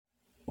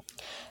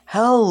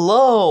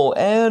Hello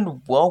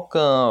and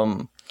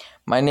welcome.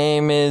 My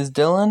name is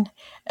Dylan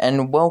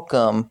and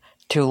welcome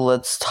to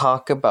Let's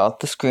Talk About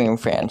the Scream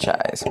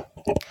franchise.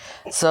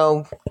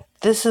 So,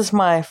 this is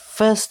my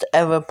first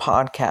ever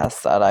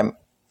podcast that I'm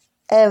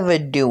ever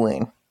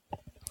doing.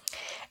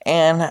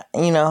 And,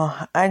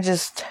 I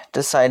just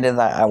decided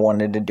that I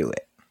wanted to do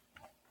it.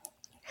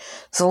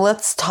 So,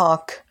 let's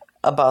talk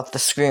about the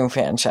Scream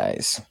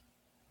franchise.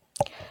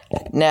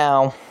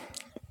 Now,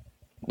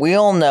 we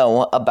all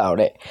know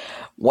about it.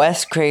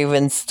 Wes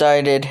Craven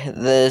started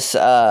this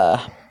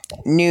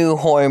new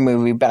horror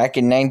movie back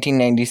in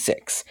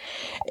 1996.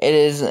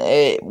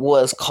 It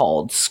was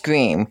called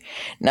Scream.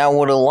 Now,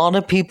 what a lot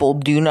of people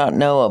do not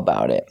know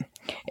about it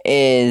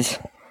is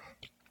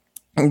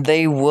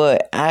they were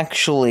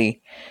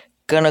actually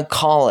gonna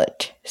call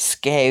it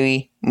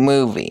Scary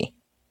Movie.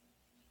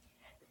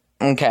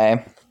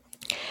 Okay.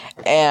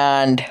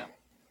 And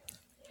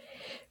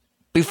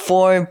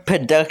before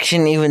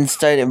production even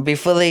started,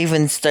 before they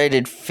even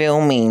started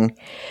filming,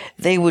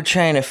 they were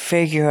trying to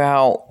figure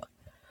out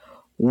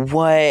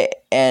what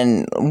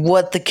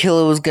the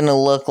killer was going to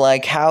look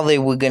like, how they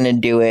were going to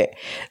do it,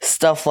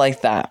 stuff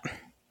like that.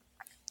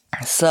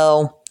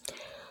 So,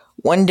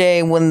 one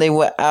day when they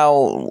were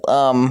out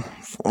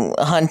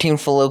hunting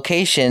for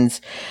locations,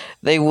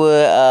 they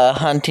were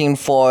hunting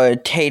for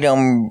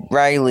Tatum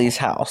Riley's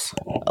house,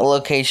 a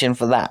location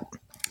for that.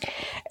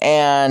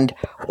 And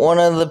one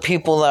of the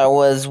people that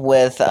was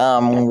with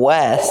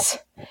Wes,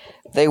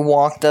 they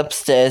walked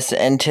upstairs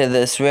into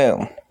this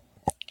room.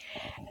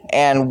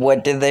 And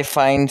what did they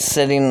find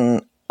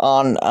sitting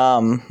on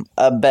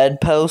a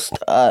bedpost,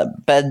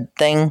 bed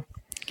thing?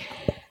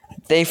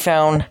 They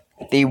found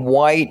the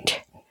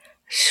white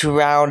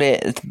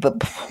shrouded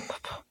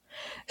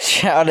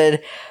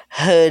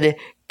hood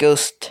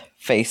ghost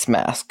face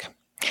mask.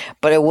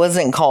 But it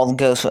wasn't called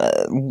Ghost.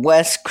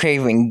 Wes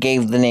Craven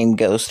gave the name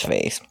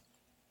Ghostface.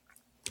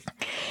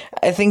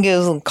 I think it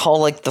was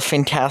called like the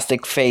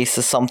Fantastic Face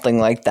or something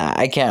like that.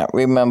 I can't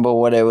remember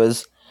what it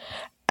was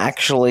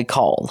actually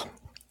called.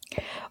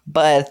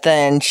 But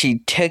then she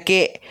took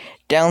it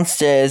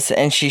downstairs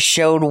and she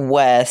showed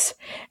Wes,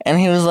 and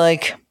he was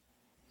like,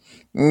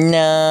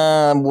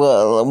 "Nah,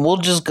 we'll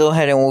just go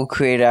ahead and we'll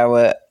create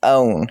our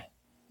own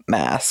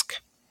mask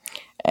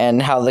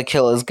and how the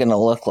killer's gonna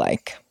look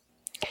like."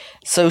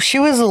 So she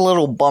was a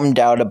little bummed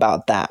out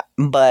about that,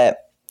 but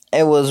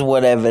it was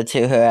whatever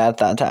to her at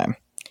that time.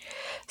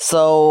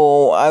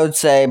 So I would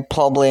say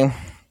probably,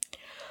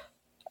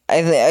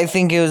 I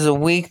think it was a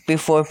week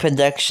before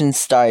production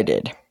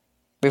started,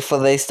 before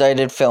they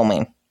started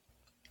filming.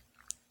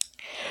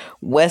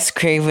 Wes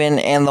Craven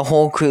and the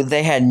whole crew,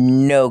 they had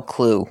no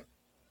clue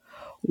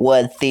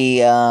what the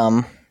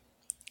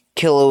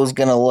killer was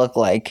going to look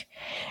like.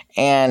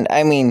 And,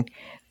 I mean,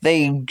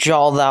 they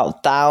drawled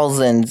out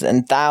thousands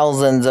and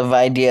thousands of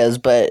ideas,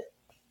 but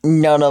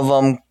none of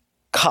them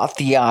caught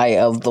the eye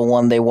of the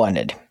one they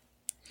wanted.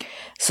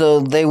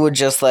 So they were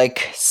just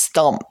like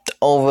stumped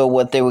over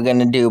what they were going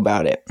to do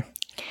about it.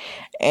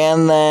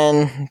 And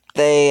then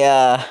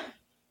they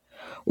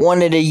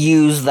wanted to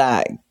use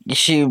that.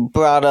 She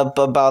brought up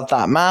about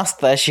that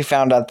mask that she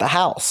found at the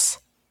house.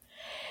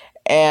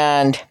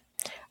 And,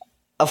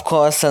 of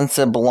course, since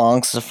it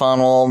belongs to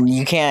Funwell,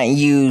 you can't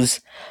use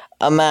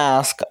a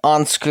mask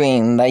on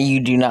screen that you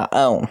do not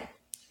own.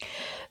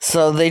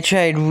 So they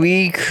tried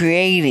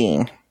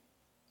recreating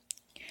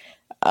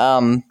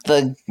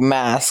the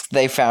mask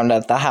they found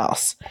at the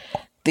house.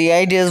 The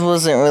ideas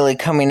wasn't really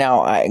coming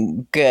out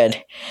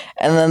good.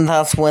 And then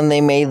that's when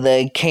they made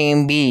the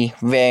K&B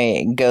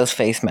variant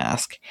Ghostface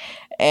mask.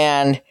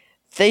 And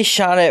they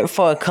shot it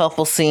for a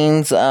couple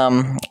scenes.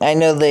 I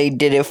know they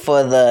did it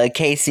for the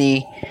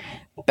Casey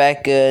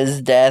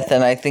Becker's death,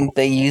 and I think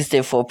they used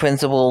it for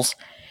Principal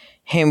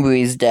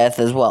Hembry's death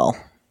as well.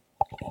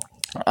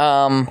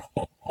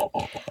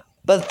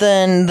 But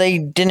then they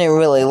didn't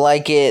really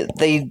like it.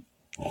 They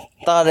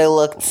thought it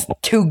looked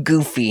too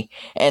goofy,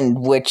 and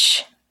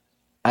which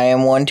I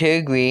am one to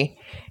agree,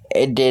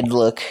 it did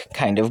look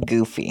kind of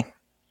goofy.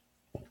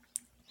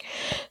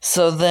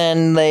 So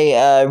then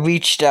they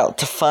reached out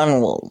to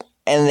Funwell,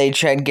 and they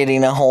tried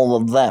getting a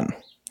hold of them.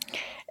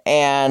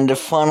 And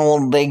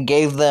Funwell, they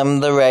gave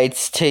them the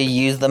rights to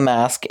use the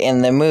mask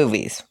in their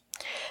movies.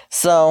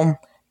 So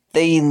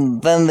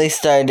they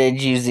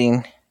started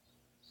using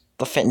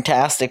the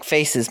Fantastic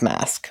Faces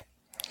mask.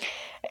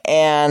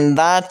 And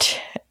that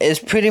is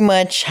pretty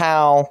much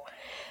how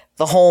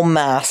the whole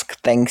mask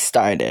thing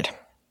started.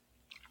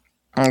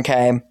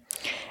 Okay?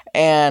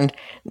 And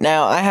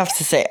now I have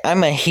to say,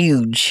 I'm a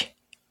huge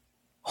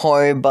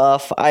horror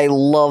buff. I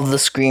love the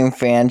Scream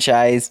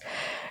franchise.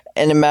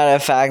 And a matter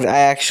of fact, I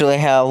actually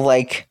have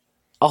like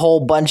a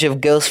whole bunch of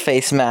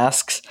Ghostface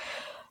masks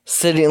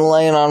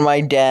laying on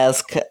my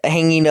desk,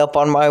 hanging up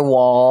on my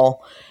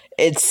wall.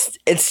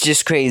 It's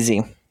just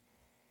crazy.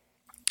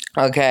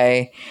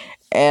 Okay?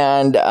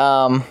 And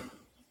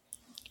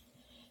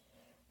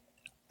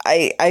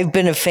I've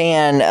been a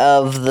fan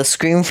of the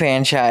Scream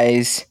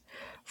franchise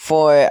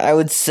for, I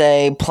would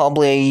say,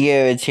 probably a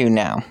year or two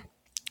now.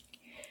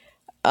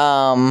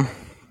 Now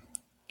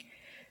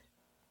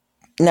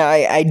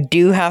I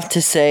do have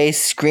to say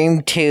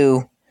Scream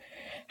 2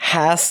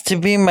 has to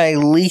be my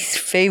least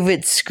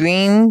favorite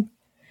Scream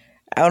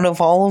out of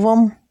all of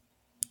them.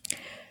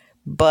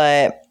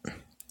 But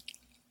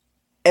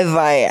if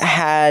I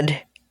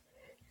had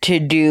to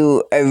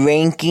do a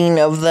ranking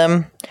of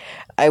them,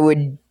 I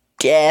would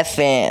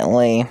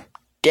definitely,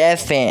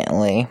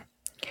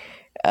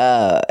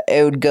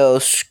 it would go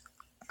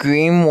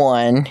Scream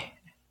 1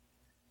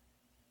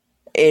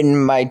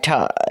 in my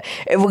top.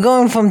 If we're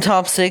going from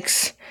top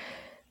 6,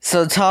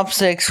 so top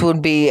 6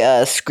 would be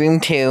Scream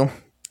 2,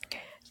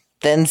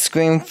 then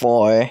Scream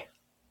 4,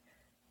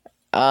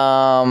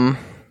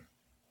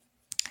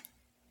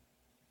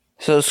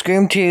 so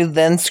Scream 2,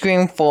 then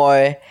Scream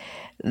 4,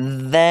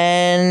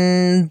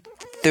 then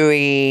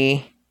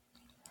 3,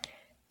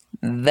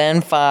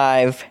 then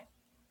 5,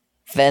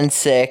 then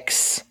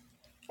 6,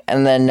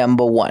 and then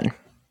number 1.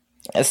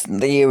 It's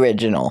the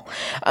original.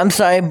 I'm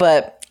sorry,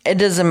 but it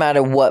doesn't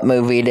matter what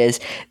movie it is.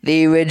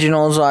 The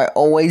originals are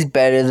always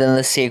better than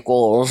the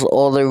sequels,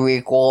 or the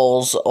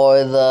requels,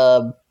 or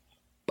the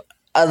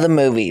other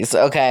movies,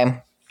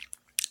 okay?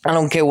 I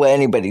don't care what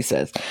anybody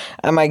says.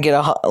 I might get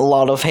a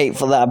lot of hate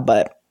for that,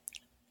 but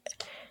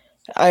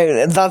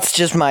that's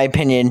just my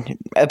opinion.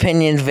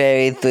 Opinions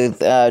vary through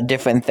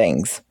different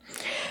things.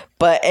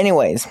 But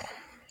anyways,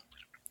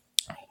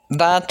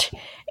 that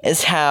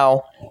is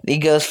how the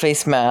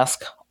Ghostface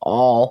mask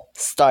all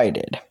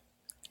started.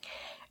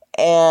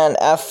 And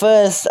at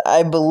first,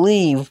 I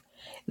believe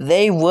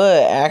they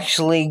were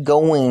actually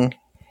going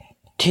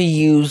to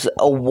use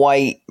a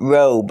white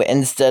robe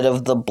instead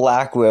of the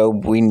black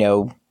robe we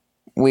know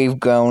we've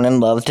grown and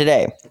loved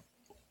today.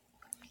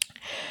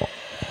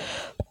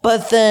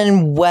 But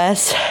then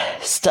Wes,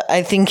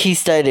 I think he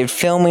started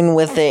filming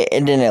with it.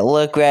 It didn't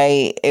look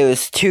right. It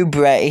was too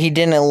bright. He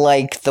didn't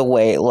like the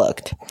way it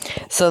looked.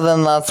 So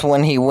then that's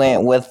when he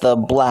went with the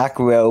black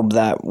robe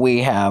that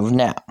we have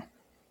now.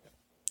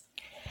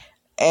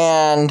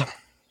 And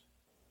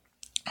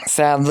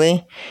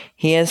sadly,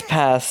 he has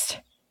passed,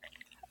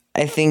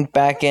 I think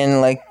back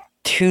in like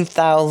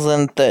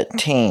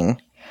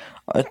 2013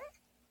 or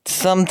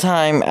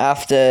sometime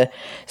after.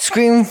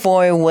 Scream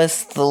 4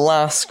 was the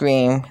last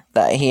Scream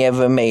that he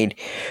ever made.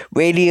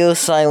 Radio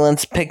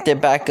Silence picked it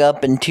back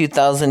up in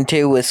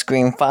 2002 with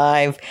Scream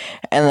 5,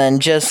 and then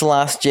just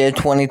last year,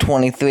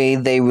 2023,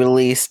 they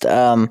released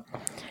a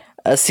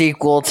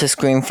sequel to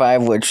Scream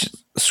 5, which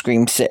is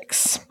Scream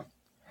 6.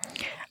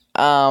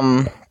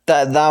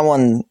 That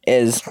one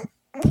is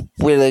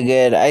really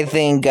good. I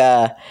think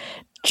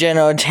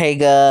Jenna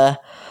Ortega,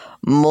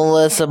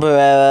 Melissa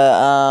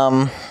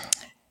Barrera,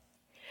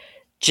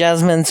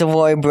 Jasmine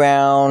Savoy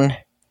Brown,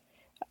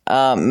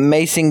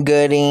 Mason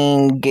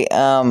Gooding,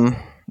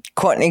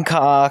 Courtney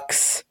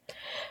Cox.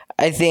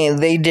 I think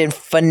they did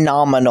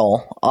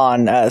phenomenal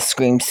on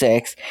Scream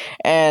 6.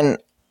 And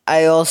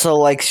I also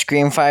like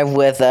Scream 5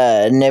 with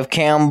Neve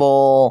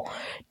Campbell,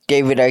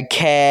 David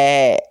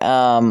Arquette,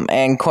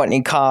 and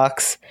Courtney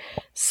Cox.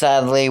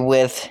 Sadly,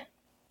 with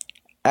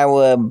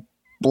our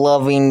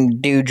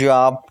loving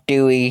Dewdrop,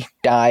 Dewey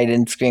died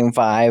in Scream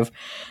 5.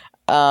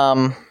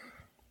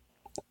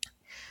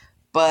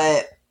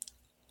 But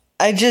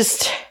I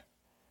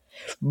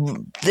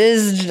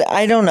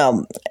don't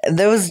know.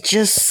 There was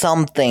just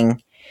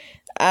something.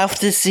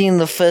 After seeing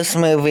the first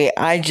movie,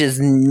 I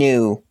just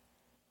knew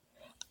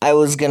I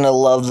was gonna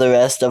love the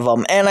rest of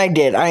them. And I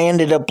did. I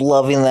ended up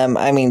loving them.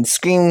 I mean,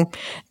 Scream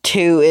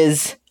 2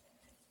 is...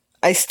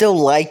 I still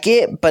like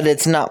it, but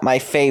it's not my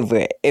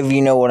favorite, if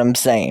you know what I'm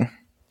saying.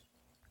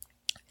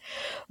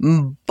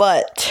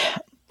 But,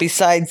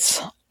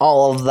 besides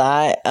all of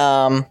that,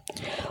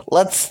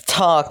 let's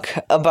talk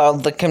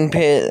about the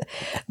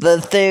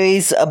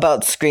theories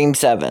about Scream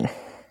 7.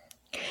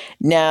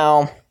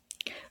 Now,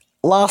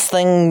 last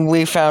thing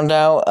we found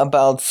out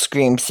about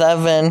Scream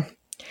 7,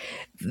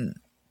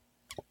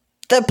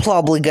 they're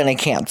probably gonna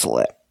cancel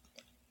it.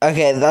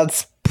 Okay,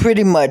 that's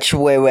pretty much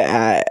where we're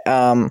at.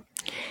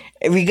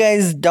 If you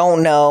guys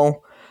don't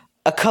know,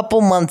 a couple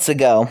months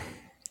ago,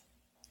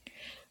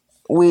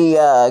 we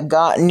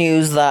got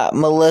news that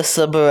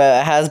Melissa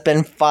Barrera has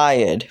been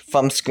fired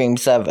from Scream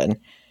 7.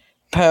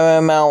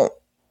 Paramount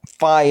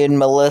fired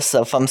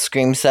Melissa from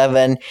Scream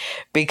 7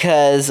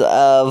 because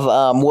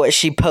of what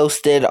she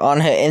posted on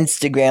her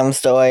Instagram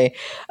story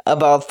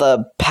about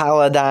the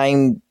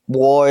Paladine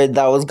War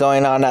that was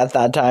going on at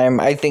that time.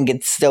 I think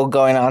it's still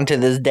going on to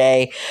this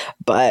day,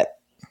 but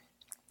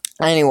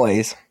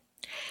anyways,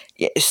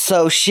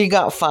 so she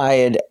got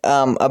fired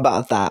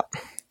about that.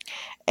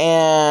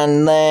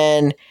 And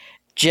then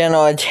Jenna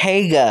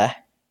Ortega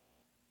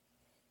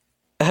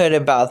heard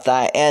about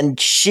that, and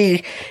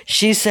she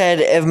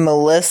said if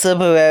Melissa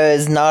Barrera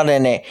is not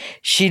in it,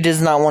 she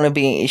does not want to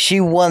be.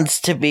 She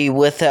wants to be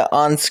with her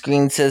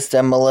on-screen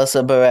sister,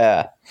 Melissa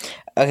Barrera.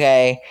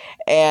 Okay,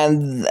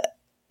 and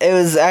it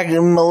was actually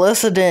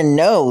Melissa didn't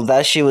know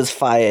that she was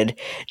fired.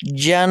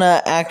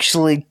 Jenna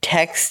actually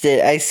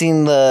texted. I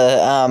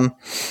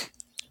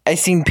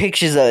seen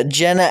pictures of it.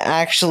 Jenna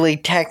actually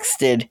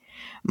texted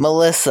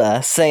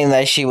Melissa, saying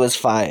that she was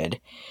fired.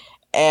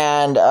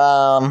 And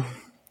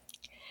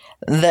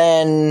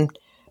then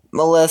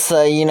Melissa,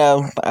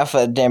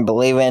 I didn't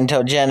believe it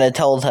until Jenna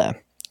told her.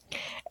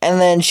 And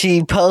then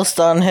she posted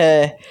on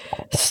her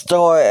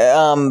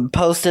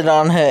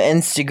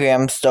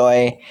Instagram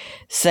story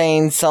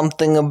saying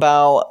something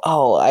about,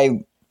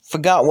 I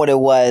forgot what it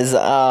was,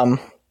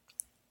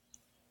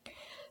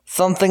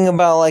 something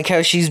about like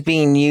how she's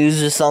being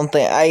used or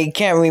something. I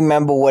can't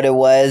remember what it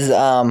was.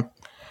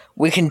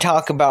 We can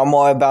talk about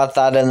more about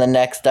that in the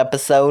next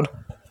episode.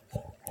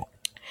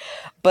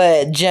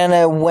 But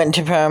Jenna went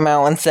to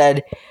Paramount and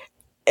said,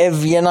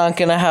 if you're not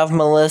gonna have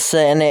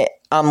Melissa in it,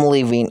 I'm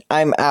leaving.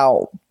 I'm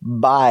out.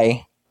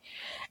 Bye.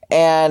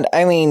 And,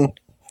 I mean,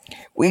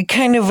 we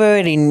kind of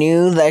already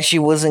knew that she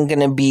wasn't going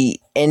to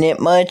be in it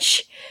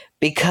much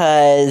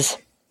because,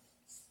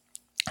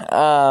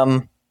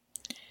 with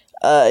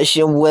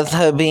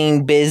her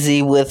being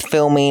busy with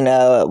filming,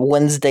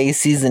 Wednesday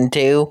Season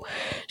 2,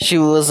 she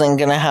wasn't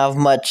going to have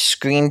much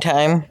screen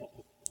time.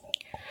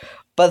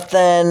 But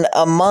then,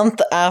 a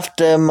month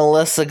after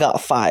Melissa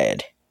got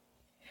fired,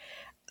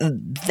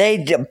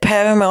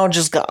 Paramount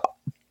just got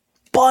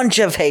bunch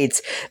of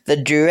hates. The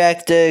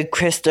director,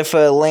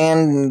 Christopher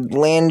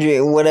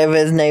Landry, whatever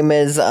his name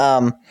is,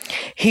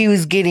 he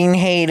was getting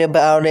hate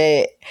about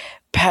it.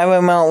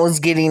 Paramount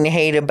was getting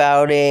hate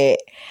about it.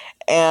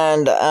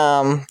 And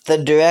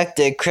the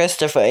director,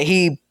 Christopher,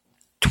 he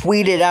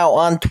tweeted out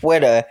on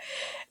Twitter,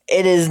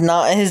 it is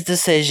not his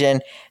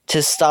decision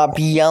to stop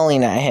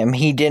yelling at him.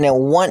 He didn't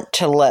want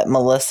to let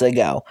Melissa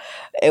go.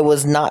 It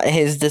was not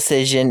his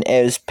decision,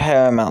 it was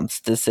Paramount's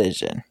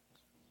decision.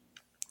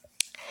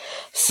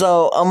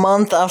 So, a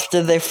month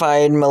after they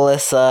fired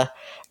Melissa,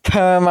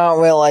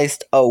 Paramount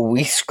realized,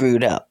 we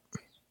screwed up.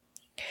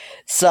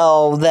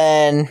 So,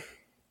 then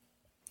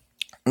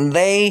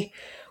they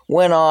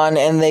went on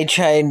and they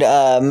tried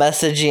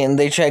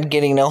they tried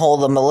getting a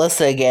hold of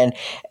Melissa again,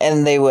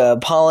 and they were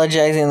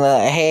apologizing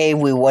that, hey,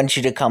 we want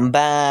you to come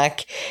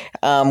back.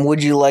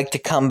 Would you like to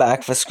come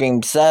back for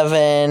Scream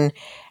 7?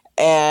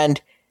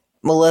 And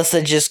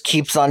Melissa just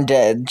kept on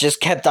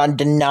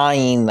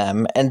denying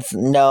them. And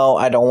no,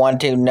 I don't want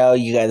to. No,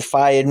 you guys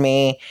fired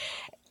me.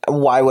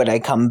 Why would I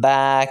come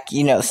back?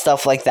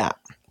 Stuff like that.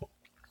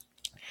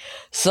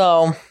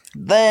 So,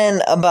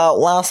 then about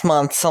last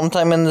month,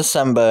 sometime in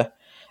December,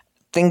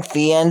 I think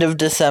the end of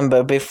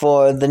December,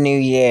 before the new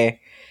year,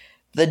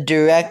 the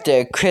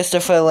director,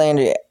 Christopher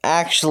Landry,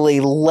 actually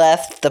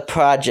left the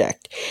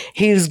project.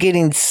 He was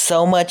getting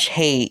so much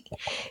hate.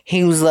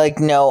 He was like,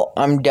 no,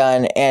 I'm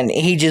done. And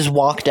he just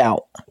walked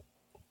out.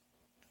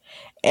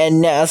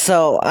 And now,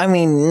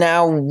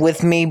 now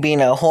with me being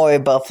a horror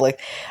buff,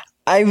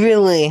 I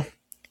was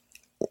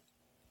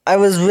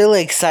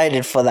really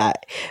excited for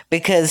that.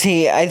 Because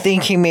I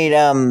think he made,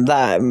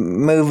 that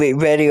movie,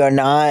 Ready or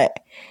Not.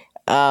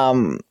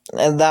 And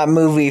that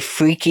movie,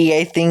 Freaky,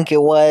 I think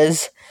it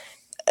was.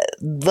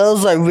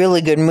 Those are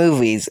really good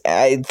movies.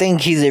 I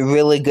think he's a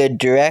really good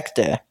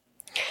director.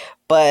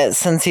 But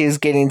since he was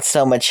getting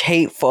so much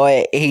hate for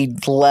it, he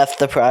left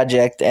the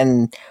project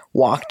and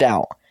walked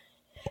out.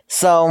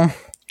 So,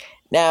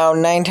 now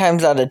 9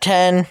 times out of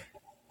 10,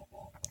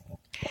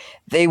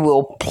 they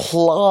will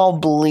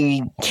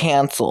probably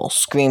cancel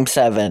Scream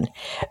 7.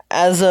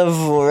 As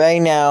of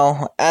right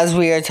now, as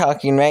we are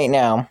talking right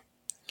now,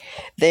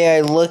 they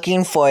are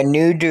looking for a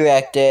new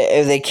director.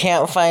 If they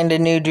can't find a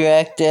new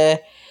director,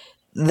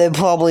 they're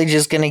probably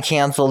just going to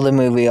cancel the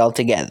movie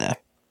altogether.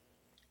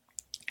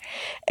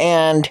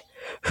 And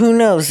who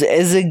knows,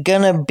 is it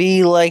going to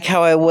be like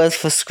how I was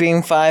for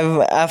Scream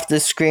 5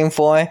 after Scream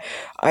 4?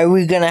 Are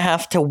we going to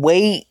have to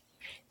wait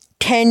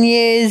 10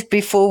 years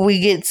before we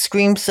get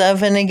Scream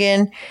 7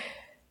 again?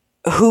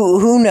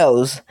 Who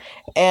knows?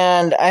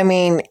 And,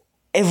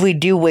 if we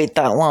do wait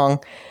that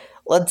long,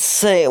 let's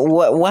say,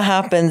 what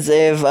happens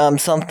if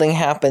something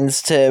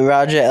happens to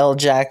Roger L.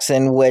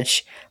 Jackson,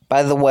 which,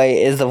 by the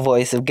way, is the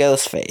voice of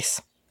Ghostface?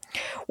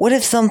 What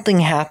if something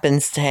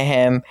happens to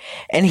him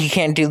and he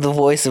can't do the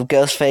voice of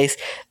Ghostface?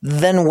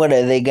 Then what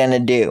are they gonna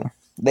do?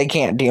 They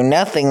can't do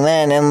nothing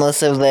then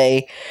unless if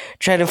they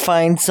try to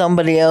find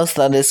somebody else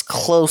that is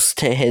close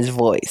to his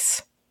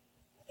voice.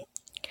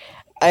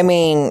 I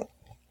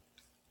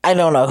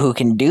don't know who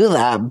can do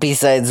that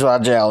besides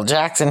Roger L.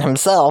 Jackson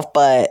himself,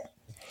 but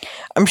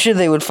I'm sure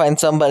they would find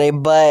somebody,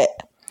 but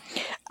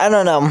I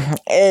don't know.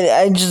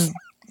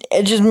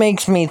 It just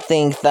makes me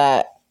think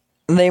that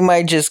they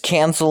might just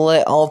cancel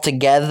it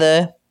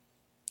altogether.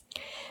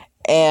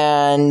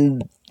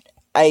 And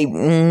I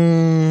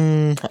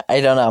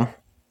don't know.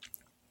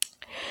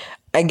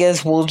 I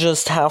guess we'll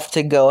just have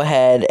to go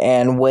ahead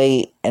and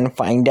wait and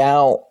find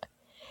out.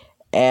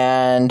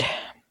 And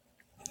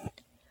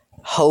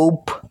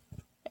hope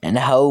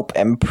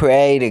and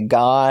pray to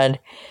God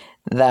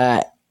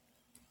that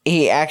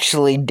he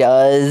actually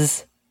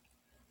does,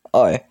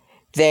 or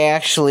they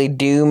actually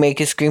do make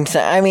a Scream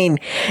 7.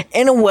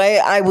 In a way,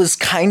 I was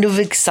kind of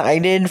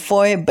excited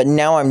for it, but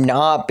now I'm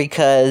not,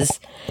 because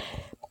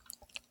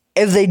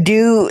if they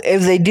do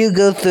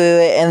go through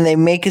it and they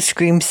make a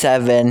Scream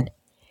 7,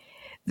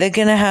 they're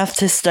gonna have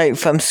to start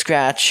from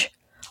scratch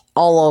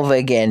all over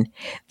again.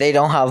 They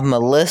don't have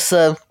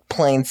Melissa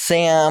playing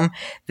Sam.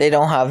 They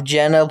don't have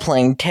Jenna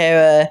playing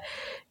Tara.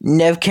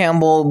 Nev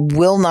Campbell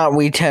will not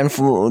return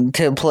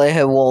to play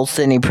her role,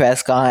 Sidney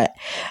Prescott.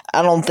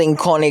 I don't think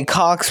Courtney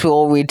Cox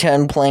will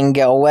return playing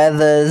Gail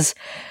Weathers.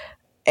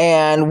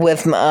 And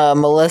with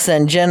Melissa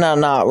and Jenna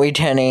not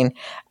returning,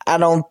 I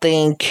don't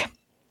think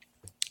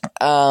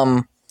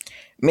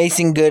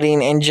Mason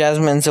Gooding and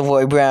Jasmine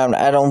Savoy Brown,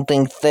 I don't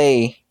think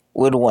they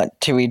would want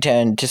to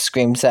return to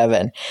Scream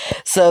 7.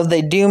 So if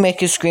they do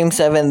make a Scream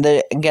 7,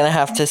 they're gonna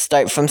have to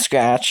start from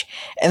scratch,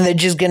 and they're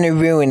just gonna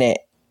ruin it.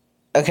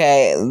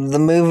 Okay, the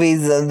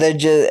movies,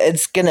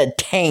 it's gonna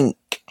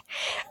tank.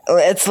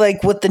 It's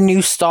like with the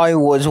new Star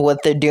Wars,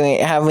 what they're doing,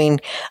 having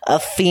a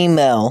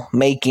female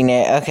making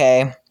it,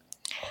 okay?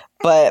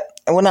 But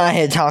we're not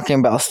here talking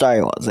about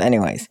Star Wars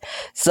anyways.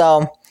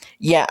 So,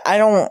 yeah, I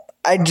don't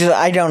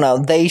know.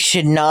 They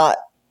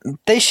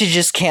should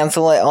just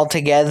cancel it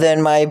altogether,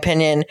 in my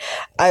opinion.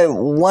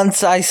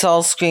 Once I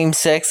saw Scream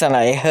 6 and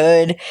I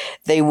heard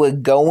they were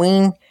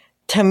going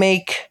to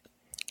make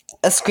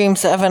a Scream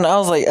 7, I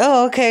was like,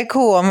 oh, okay,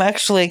 cool, I'm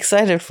actually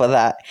excited for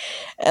that.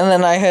 And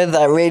then I heard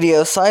that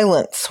Radio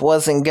Silence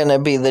wasn't gonna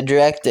be the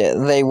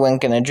director, they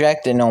weren't gonna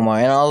direct it no more,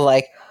 and I was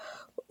like,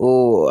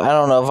 ooh, I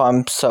don't know if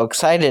I'm so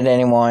excited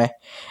anymore.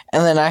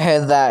 And then I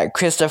heard that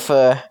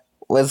Christopher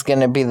was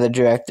gonna be the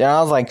director, and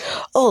I was like,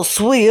 oh,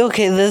 sweet,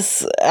 okay,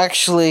 this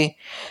actually,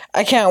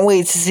 I can't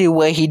wait to see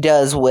what he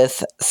does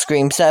with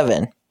Scream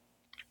 7.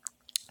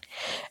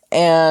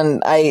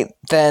 And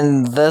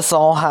then this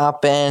all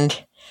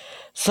happened.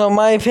 So, in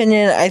my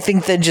opinion, I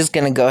think they're just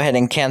going to go ahead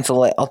and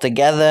cancel it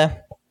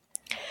altogether.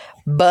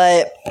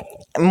 But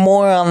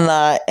more on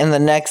that in the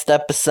next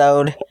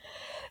episode.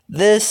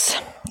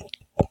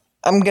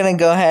 I'm going to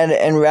go ahead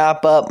and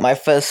wrap up my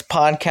first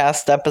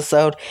podcast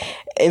episode.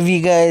 If you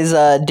guys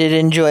did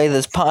enjoy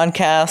this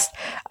podcast,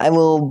 I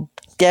will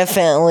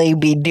definitely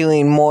be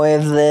doing more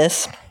of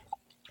this.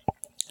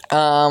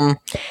 And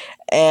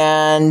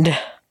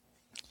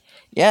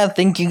yeah,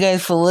 thank you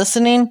guys for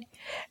listening.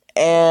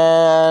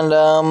 And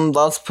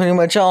that's pretty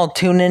much all.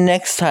 Tune in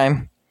next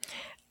time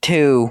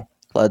to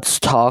Let's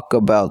Talk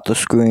About the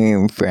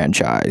Scream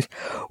franchise.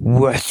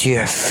 What's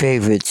your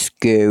favorite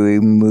scary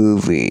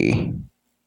movie?